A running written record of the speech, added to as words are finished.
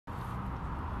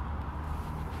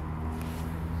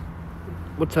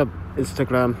What's up,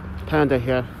 Instagram? Panda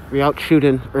here. We're out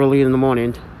shooting early in the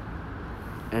morning,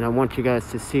 and I want you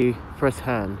guys to see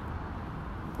firsthand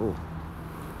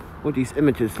what these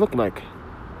images look like.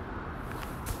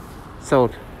 So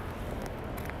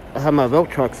I have my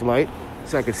Veltrox light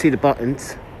so I can see the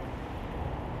buttons.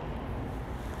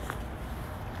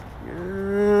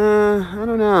 I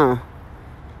don't know.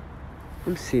 Let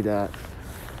me see that.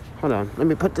 Hold on. Let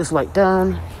me put this light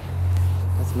down.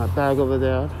 That's my bag over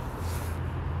there.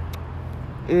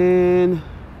 And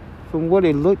from what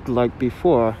it looked like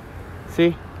before,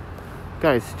 see?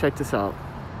 Guys, check this out.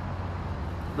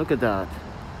 Look at that.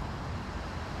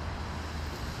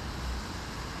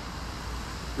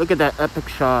 Look at that epic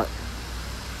shot.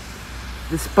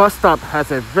 This bus stop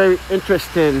has a very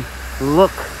interesting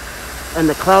look in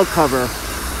the cloud cover.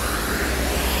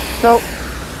 So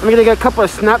I'm gonna get a couple of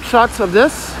snapshots of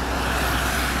this,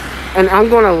 and I'm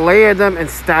gonna layer them and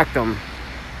stack them.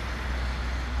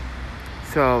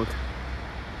 So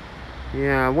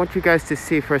yeah, I want you guys to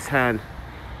see firsthand.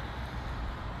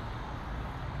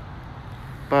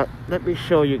 But let me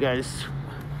show you guys.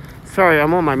 Sorry,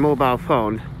 I'm on my mobile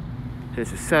phone.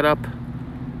 There's a setup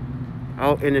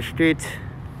out in the street.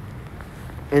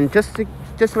 And just to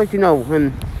let you know,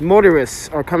 when motorists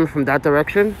are coming from that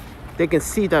direction, they can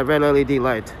see that red LED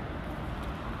light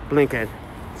blinking.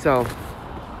 So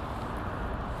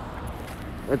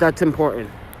that's important.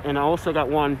 And I also got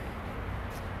one.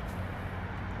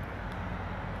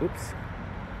 Oops.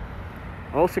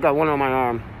 I also got one on my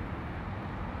arm.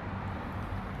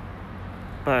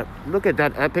 But look at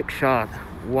that epic shot.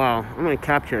 Wow, I'm gonna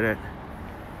capture it.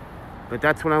 But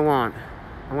that's what I want.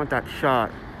 I want that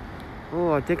shot.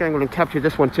 Oh, I think I'm gonna capture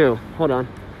this one too. Hold on.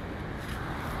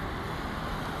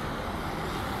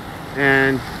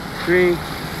 And 3.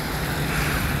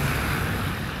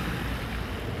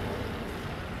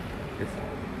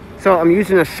 So I'm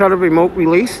using a shutter remote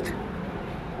released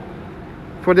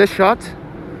for this shot.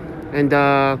 And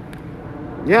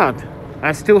yeah,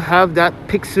 I still have that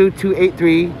Pixel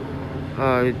 283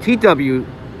 TW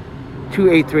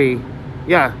 283.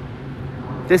 Yeah,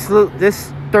 this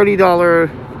 $30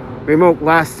 remote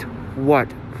lasts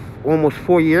what, almost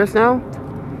 4 years now.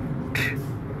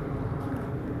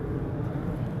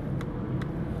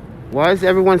 Why is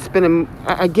everyone spending?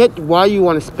 I get why you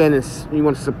want to spend this. You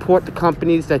want to support the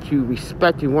companies that you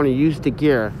respect. You want to use the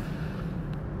gear.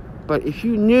 But if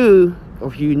you knew, or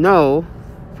if you know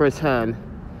firsthand,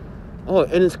 oh,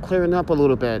 and it's clearing up a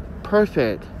little bit.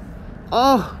 Perfect.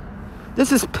 Oh,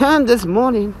 this is Pan this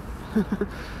morning.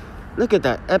 Look at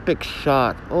that epic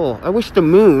shot. Oh, I wish the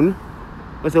moon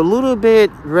was a little bit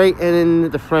right in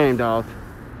the frame, dog.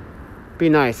 Be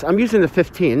nice. I'm using the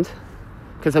 15th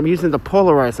because I'm using the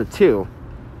polarizer too.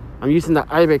 I'm using the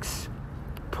Irix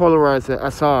polarizer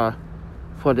SR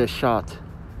for this shot.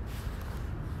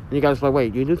 And you guys are like,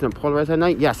 wait, you're using a polarizer at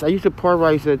night? Yes, I use the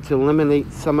polarizer to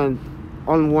eliminate some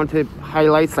unwanted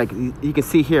highlights, like you can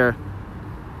see here.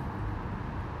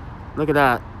 Look at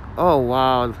that. Oh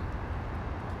wow,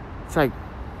 it's like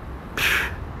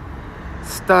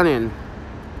stunning.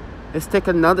 Let's take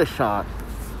another shot.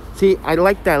 See, I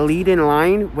like that leading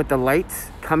line with the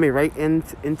lights coming right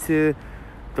into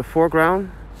the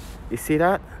foreground. You see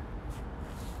that?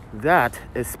 That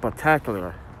is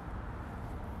spectacular.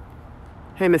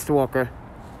 Hey, Mr. Walker,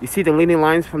 you see the leading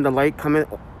lines from the light coming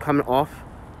off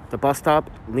the bus stop,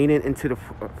 leaning into the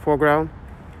foreground,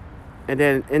 and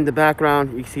then in the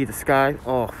background you see the sky.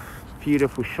 Oh,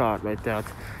 beautiful shot right there.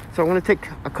 So I'm going to take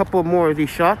a couple more of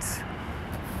these shots.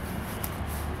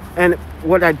 And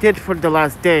what I did for the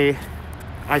last day,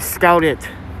 I scouted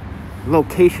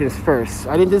locations first.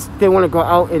 I didn't want to go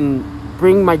out and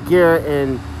bring my gear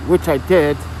in, which I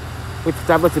did, which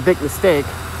that was a big mistake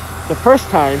the first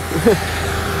time.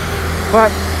 But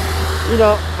you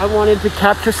know, I wanted to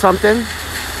capture something.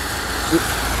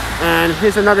 And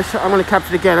here's another shot. I'm going to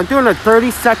capture it again. I'm doing a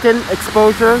 30-second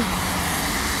exposure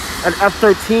at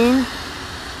f13,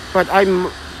 but I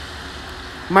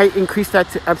might increase that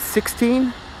to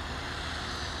f16.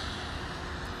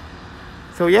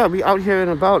 So yeah, we out here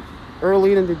and about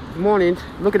early in the morning.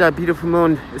 Look at that beautiful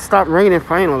moon. It stopped raining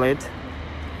finally.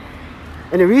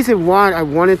 And the reason why I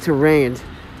wanted to rain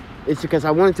is because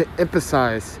I wanted to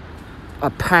emphasize a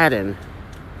pattern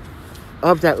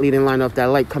of that leading line of that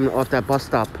light coming off that bus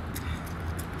stop.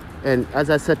 And as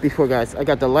I said before, guys, I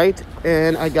got the light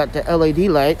and I got the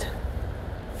LED light.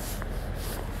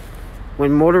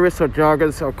 When motorists or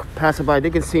joggers or passing by, they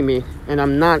can see me, and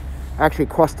I'm not actually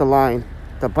across the line,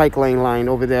 the bike lane line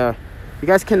over there. You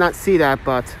guys cannot see that,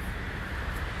 but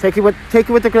take it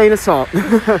with a grain of salt.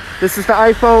 This is the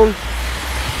iPhone.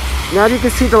 Now you can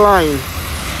see the line.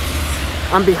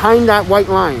 I'm behind that white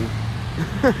line.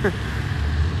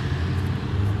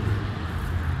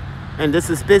 And this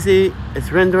is busy.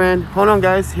 It's rendering. Hold on,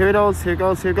 guys. Here it goes. Here it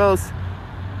goes. Here it goes.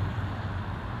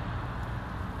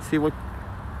 See what?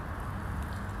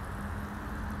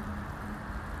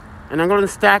 And I'm going to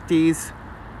stack these.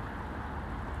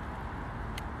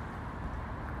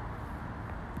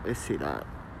 Let's see that.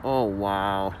 Oh,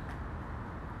 wow.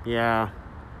 Yeah.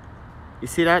 You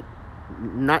see that?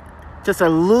 Not just a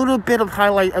little bit of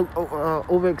highlight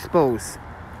overexposed.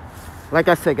 Like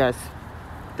I said, guys,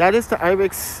 that is the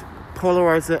Irix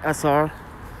polarizer SR.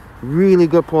 Really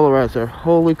good polarizer.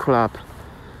 Holy crap.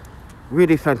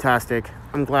 Really fantastic.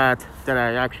 I'm glad that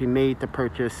I actually made the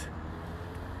purchase.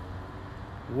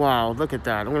 Wow, look at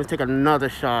that. I'm going to take another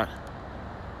shot.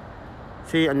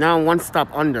 See, and now I'm one step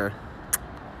under.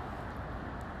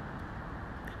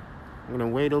 I'm going to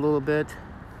wait a little bit.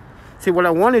 See, what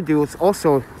I want to do is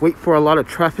also wait for a lot of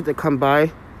traffic to come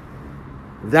by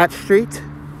that street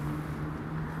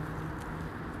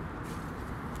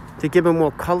to give it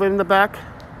more color in the back.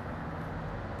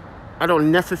 I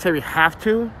don't necessarily have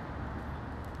to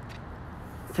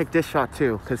take this shot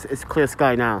too, because it's clear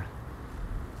sky now.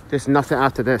 There's nothing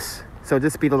after this, so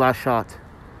this be the last shot.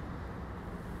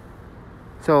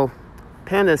 So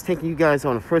Panda is taking you guys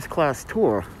on a first class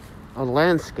tour of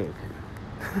landscape.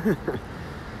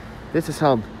 This is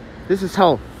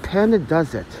how Panda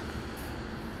does it.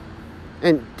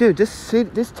 And dude,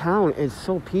 this town is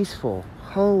so peaceful.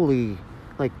 Holy,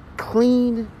 like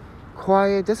clean,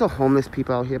 quiet. There's a homeless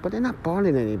people out here, but they're not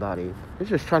bothering anybody. They're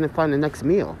just trying to find the next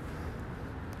meal.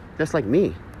 Just like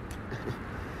me.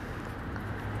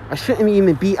 I shouldn't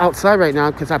even be outside right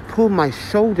now because I pulled my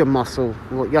shoulder muscle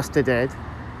yesterday,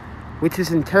 which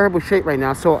is in terrible shape right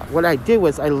now. So what I did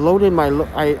was I lightened my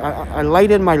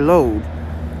load.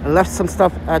 I left some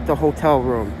stuff at the hotel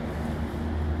room.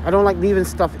 I don't like leaving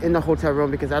stuff in the hotel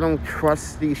room because I don't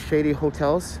trust these shady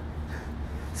hotels.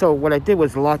 So what I did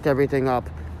was locked everything up,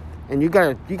 and you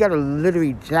gotta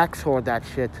literally jacksaw that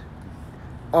shit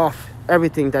off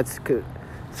everything that's good.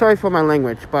 Sorry for my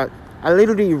language, but I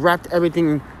literally wrapped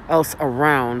everything else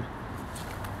around.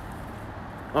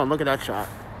 Oh, look at that shot.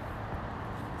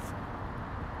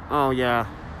 Oh yeah.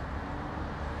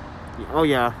 Oh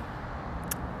yeah.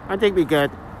 I think we good.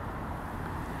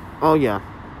 Oh yeah,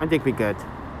 I think we good.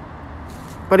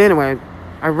 But anyway,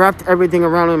 I wrapped everything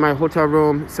around in my hotel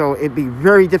room, so it'd be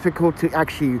very difficult to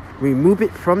actually remove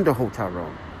it from the hotel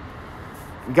room.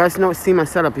 You guys know, see my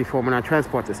setup before when I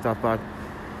transport this stuff, but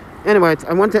anyway,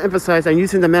 I want to emphasize I'm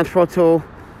using the Manfrotto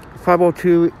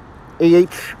 502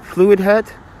 AH fluid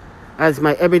head as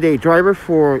my everyday driver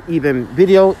for even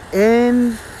video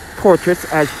and portraits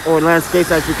or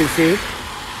landscapes, as you can see.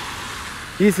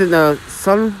 Using the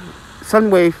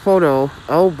Sunway Photo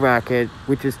L bracket,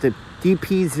 which is the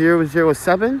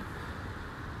DP007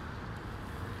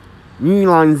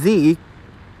 Nylon Z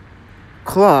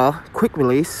Claw quick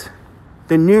release,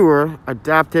 the newer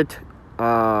adapted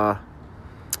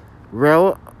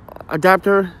rail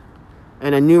adapter,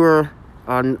 and a newer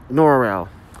Innorel.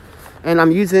 And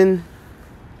I'm using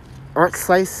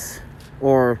Artcise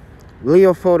or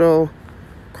Leophoto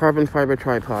carbon fiber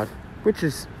tripod, which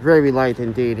is very light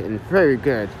indeed and very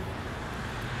good.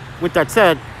 With that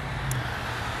said,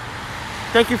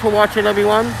 thank you for watching,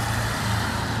 everyone,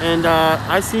 and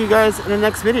I see you guys in the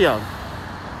next video.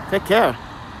 Take care.